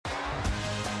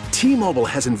T-Mobile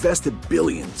has invested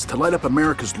billions to light up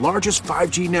America's largest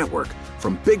 5G network,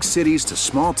 from big cities to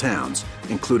small towns,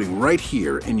 including right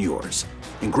here in yours.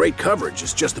 And great coverage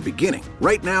is just the beginning.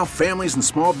 Right now, families and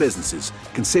small businesses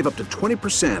can save up to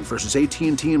 20% versus AT&T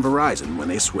and Verizon when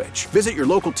they switch. Visit your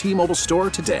local T-Mobile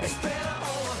store today.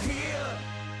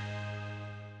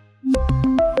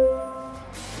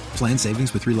 Plan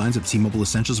savings with 3 lines of T-Mobile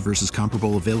Essentials versus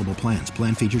comparable available plans.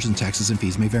 Plan features and taxes and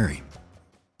fees may vary.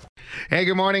 Hey,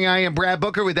 good morning. I am Brad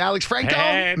Booker with Alex Franco.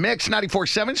 Hey. Mix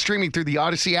 94.7, streaming through the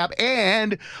Odyssey app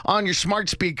and on your smart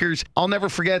speakers. I'll never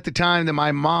forget the time that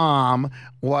my mom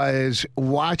was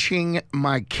watching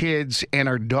my kids and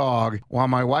our dog while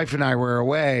my wife and I were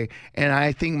away. And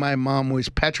I think my mom was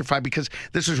petrified because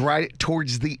this was right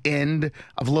towards the end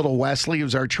of little Wesley, who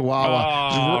was our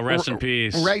Chihuahua. Oh, rest in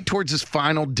peace. Right towards his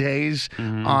final days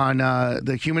on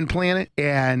the human planet.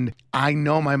 And I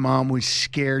know my mom was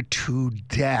scared to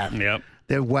death. Yep.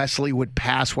 That Wesley would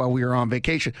pass while we were on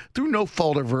vacation through no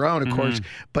fault of her own, of course.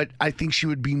 But I think she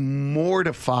would be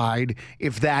mortified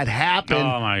if that happened.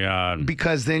 Oh, my God.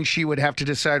 Because then she would have to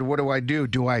decide, what do I do?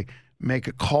 Do I make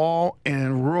a call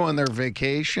and ruin their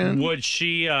vacation? Would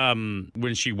she,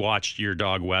 when she watched your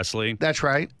dog Wesley, That's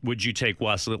right. would you take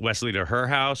Wesley to her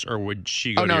house, or would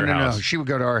she go to no, your house? no. She would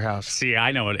go to our house. See,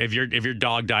 I know it. If your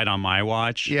dog died on my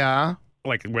watch, Yeah.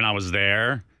 like when I was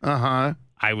there, Uh-huh.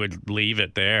 I would leave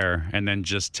it there and then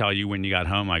just tell you when you got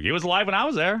home, like, it was alive when I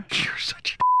was there. You're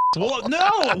such Well, no.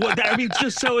 I mean,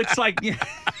 just so it's like...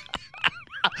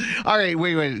 All right,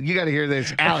 wait. You got to hear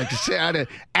this. Alex,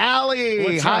 Allie.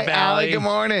 What's Hi, up, Allie. Allie? Good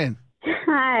morning.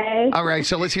 Hi. All right,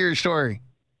 so let's hear your story.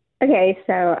 Okay,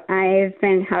 so I've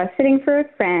been house sitting for a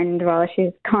friend while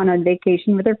she's gone on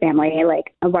vacation with her family. Like,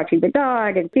 I'm watching the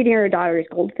dog and feeding her daughter's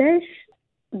goldfish.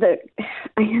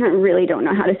 I really don't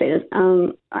know how to say this.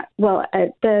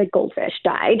 The goldfish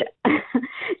died,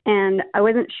 and I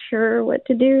wasn't sure what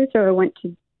to do, so I went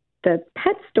to the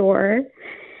pet store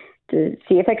to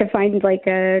see if I could find like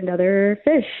another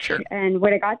fish. Sure. And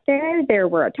when I got there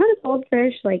were a ton of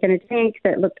goldfish, like in a tank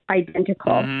that looked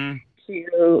identical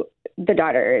to the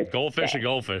daughter's. Goldfish, a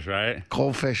goldfish, right?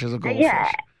 Goldfish is a goldfish.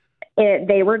 Yeah,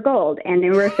 they were gold and they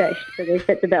were fish, so they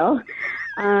fit the bill.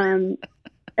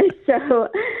 So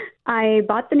I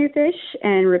bought the new fish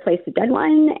and replaced the dead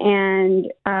one,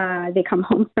 and they come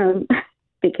home from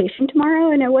vacation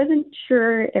tomorrow, and I wasn't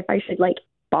sure if I should like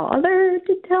bother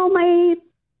to tell my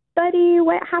buddy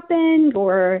what happened,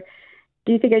 or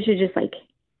do you think I should just like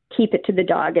keep it to the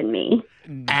dog and me?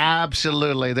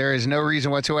 Absolutely. There is no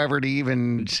reason whatsoever to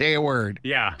even say a word.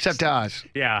 Yeah. Except to us.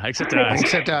 Yeah, except us.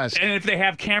 Except to us. And if they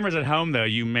have cameras at home, though,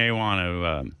 you may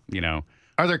want to,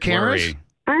 Are there cameras? worry.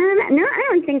 No, I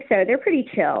don't think so. They're pretty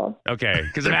chill. Okay,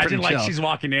 because They're imagine pretty like chill. she's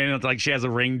walking in and it's like she has a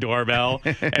Ring doorbell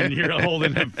and you're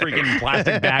holding a freaking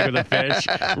plastic bag with a fish,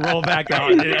 roll back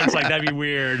out. It's like, that'd be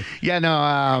weird. Yeah,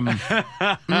 no.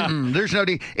 There's no.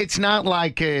 It's not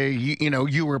like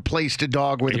you replaced a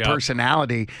dog with a Yep.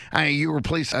 personality. You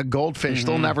replaced a goldfish.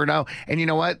 They'll never know. And you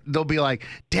know what? They'll be like,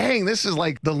 "Dang, this is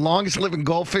like the longest living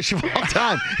goldfish of all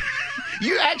time."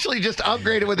 You actually just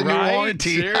upgraded with a new Right?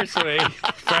 warranty. Seriously.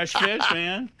 Fresh fish,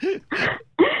 man.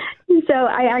 So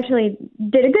I actually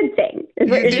did a good thing. Is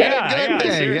what you're saying. Yeah, Good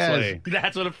thing, seriously.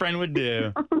 That's what a friend would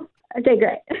do. Okay,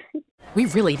 great. We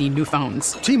really need new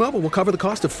phones. T-Mobile will cover the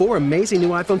cost of 4 amazing new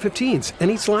iPhone 15s,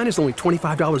 and each line is only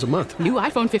 $25 a month. New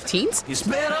iPhone 15s?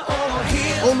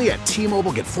 Only at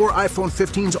T-Mobile, get 4 iPhone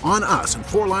 15s on us and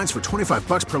 4 lines for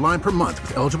 $25 per line per month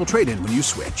with eligible trade-in when you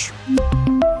switch.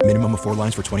 Minimum of 4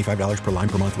 lines for $25 per line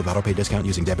per month with autopay discount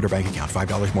using debit or bank account.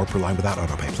 $5 more per line without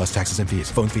autopay, plus taxes and fees.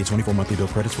 Phone fee at 24 monthly bill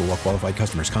credits for well-qualified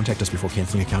customers. Contact us before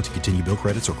canceling account to continue bill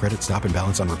credits or credit stop and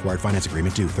balance on required finance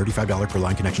agreement due. $35 per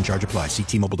line connection charge applies. See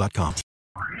T-Mobile.com.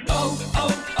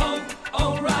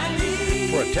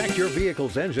 Protect your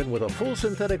vehicle's engine with a full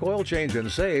synthetic oil change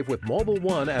and save with Mobile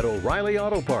One at O'Reilly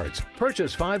Auto Parts.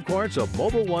 Purchase 5 quarts of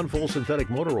Mobile One full synthetic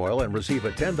motor oil and receive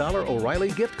a $10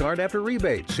 O'Reilly gift card after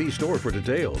rebate. See store for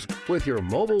details. With your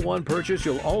Mobile One purchase,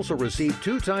 you'll also receive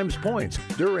 2 times points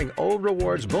during O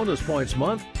Rewards Bonus Points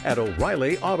Month at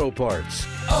O'Reilly Auto Parts.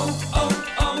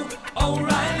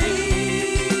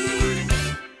 O'Reilly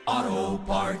Auto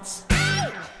Parts.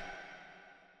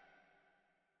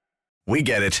 We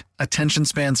get it. Attention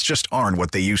spans just aren't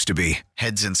what they used to be.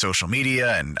 Heads in social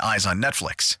media and eyes on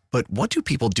Netflix. But what do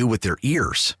people do with their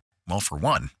ears? Well, for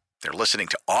one, they're listening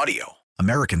to audio.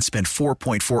 Americans spend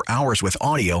 4.4 hours with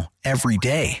audio every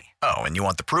day. Oh, and you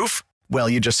want the proof? Well,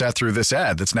 you just sat through this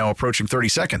ad that's now approaching 30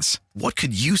 seconds. What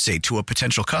could you say to a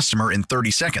potential customer in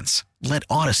 30 seconds? Let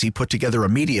Odyssey put together a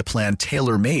media plan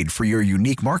tailor-made for your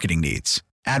unique marketing needs.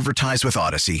 Advertise with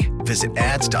Odyssey. Visit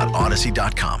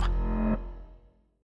ads.odyssey.com.